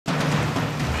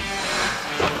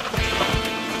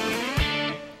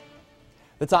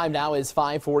The time now is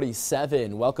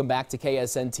 5:47. Welcome back to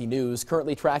KSNT News.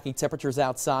 Currently tracking temperatures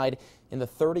outside in the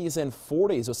 30s and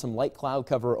 40s with some light cloud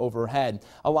cover overhead.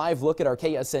 A live look at our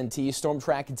KSNT Storm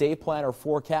Track Day Planner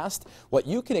forecast. What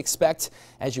you can expect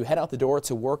as you head out the door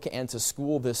to work and to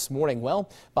school this morning. Well,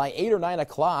 by 8 or 9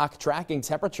 o'clock, tracking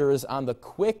temperatures on the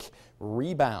quick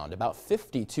rebound, about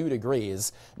 52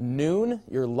 degrees. Noon,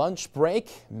 your lunch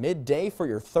break. Midday for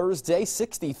your Thursday,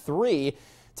 63.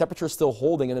 Temperatures still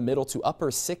holding in the middle to upper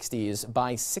 60s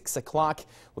by 6 o'clock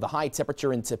with a high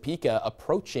temperature in Topeka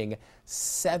approaching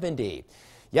 70.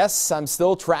 Yes, I'm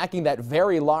still tracking that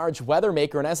very large weather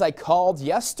maker, and as I called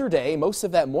yesterday, most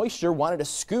of that moisture wanted to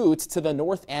scoot to the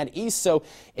north and east. So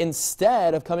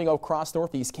instead of coming across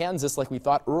northeast Kansas like we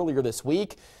thought earlier this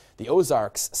week, the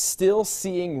Ozarks still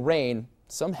seeing rain.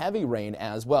 Some heavy rain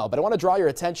as well. But I want to draw your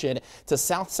attention to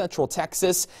south central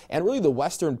Texas and really the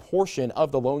western portion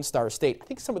of the Lone Star State. I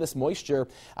think some of this moisture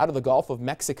out of the Gulf of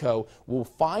Mexico will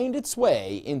find its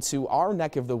way into our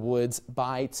neck of the woods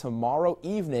by tomorrow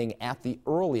evening at the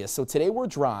earliest. So today we're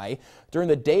dry. During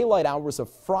the daylight hours of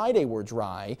Friday we're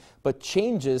dry, but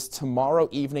changes tomorrow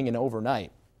evening and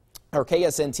overnight. Our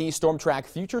KSNT Storm Track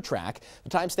Future Track. The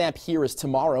timestamp here is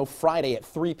tomorrow, Friday at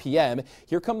 3 p.m.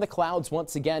 Here come the clouds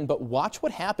once again, but watch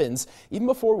what happens even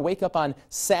before we wake up on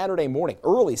Saturday morning,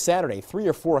 early Saturday, 3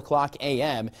 or 4 o'clock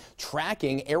a.m.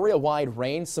 Tracking area-wide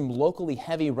rain, some locally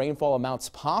heavy rainfall amounts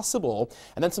possible,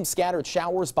 and then some scattered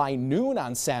showers by noon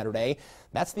on Saturday.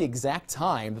 That's the exact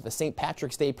time that the St.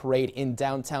 Patrick's Day Parade in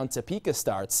downtown Topeka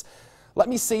starts. Let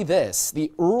me say this,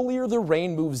 the earlier the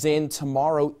rain moves in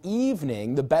tomorrow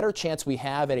evening, the better chance we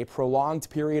have at a prolonged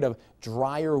period of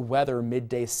drier weather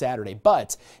midday Saturday.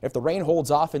 But if the rain holds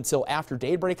off until after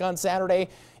daybreak on Saturday,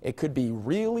 it could be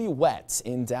really wet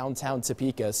in downtown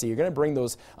Topeka. So you're going to bring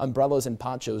those umbrellas and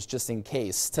ponchos just in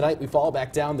case. Tonight we fall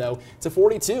back down though to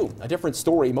 42. A different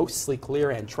story, mostly clear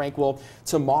and tranquil.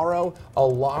 Tomorrow, a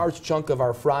large chunk of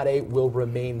our Friday will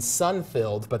remain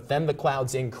sun-filled, but then the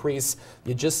clouds increase.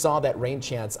 You just saw that rain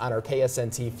chance on our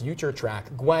KSNT Future Track.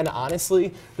 Gwen,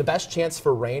 honestly, the best chance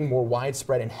for rain, more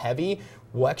widespread and heavy,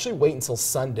 we'll actually wait until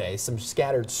Sunday. Some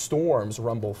scattered storms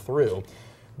rumble through.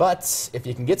 But if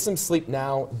you can get some sleep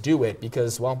now, do it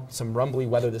because, well, some rumbly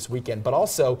weather this weekend. But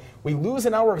also, we lose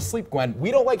an hour of sleep, Gwen.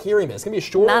 We don't like hearing this. It's going to be a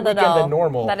shorter weekend than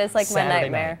normal. That is like Saturday my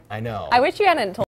nightmare. Night. I know. I wish you hadn't told